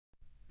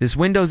This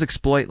Windows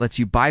exploit lets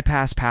you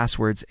bypass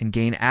passwords and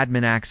gain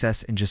admin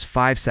access in just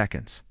 5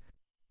 seconds.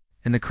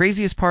 And the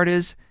craziest part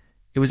is,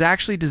 it was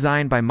actually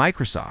designed by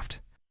Microsoft.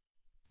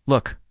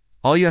 Look,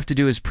 all you have to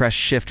do is press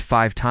Shift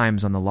 5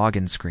 times on the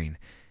login screen,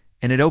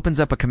 and it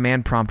opens up a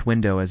command prompt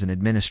window as an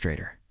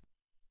administrator.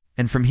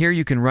 And from here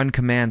you can run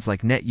commands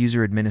like net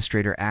user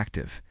administrator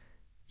active.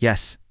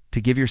 Yes, to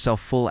give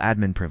yourself full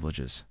admin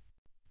privileges.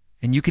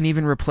 And you can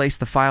even replace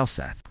the file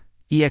set,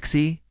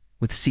 exe,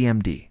 with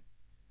cmd.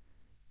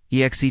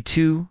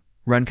 exe2,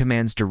 run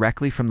commands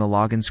directly from the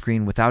login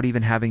screen without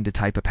even having to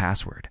type a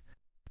password.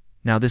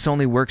 Now this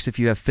only works if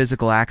you have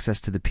physical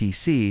access to the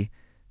PC,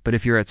 but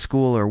if you're at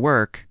school or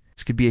work,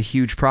 this could be a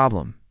huge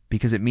problem,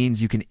 because it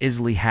means you can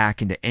easily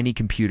hack into any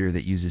computer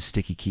that uses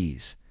sticky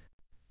keys.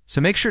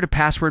 So make sure to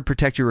password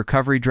protect your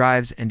recovery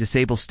drives and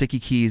disable sticky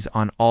keys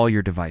on all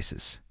your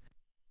devices.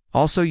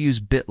 Also use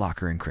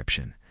BitLocker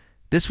encryption.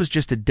 This was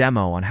just a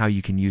demo on how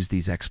you can use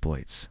these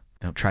exploits.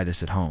 Don't try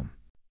this at home.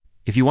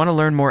 If you want to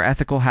learn more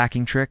ethical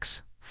hacking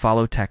tricks,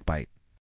 follow Tech Byte.